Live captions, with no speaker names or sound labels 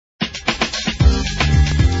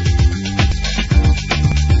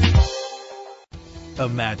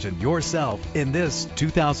Imagine yourself in this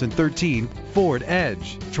 2013 Ford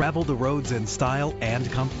Edge. Travel the roads in style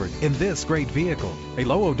and comfort in this great vehicle. A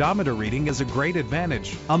low odometer reading is a great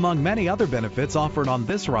advantage. Among many other benefits offered on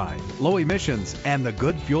this ride, low emissions and the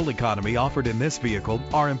good fuel economy offered in this vehicle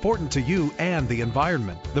are important to you and the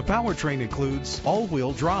environment. The powertrain includes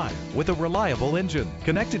all-wheel drive with a reliable engine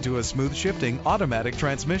connected to a smooth shifting automatic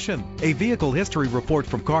transmission. A vehicle history report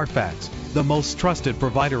from Carfax, the most trusted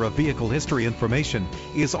provider of vehicle history information,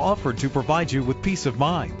 is offered to provide you with peace of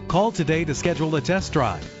mind. Call today to schedule a test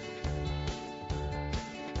drive.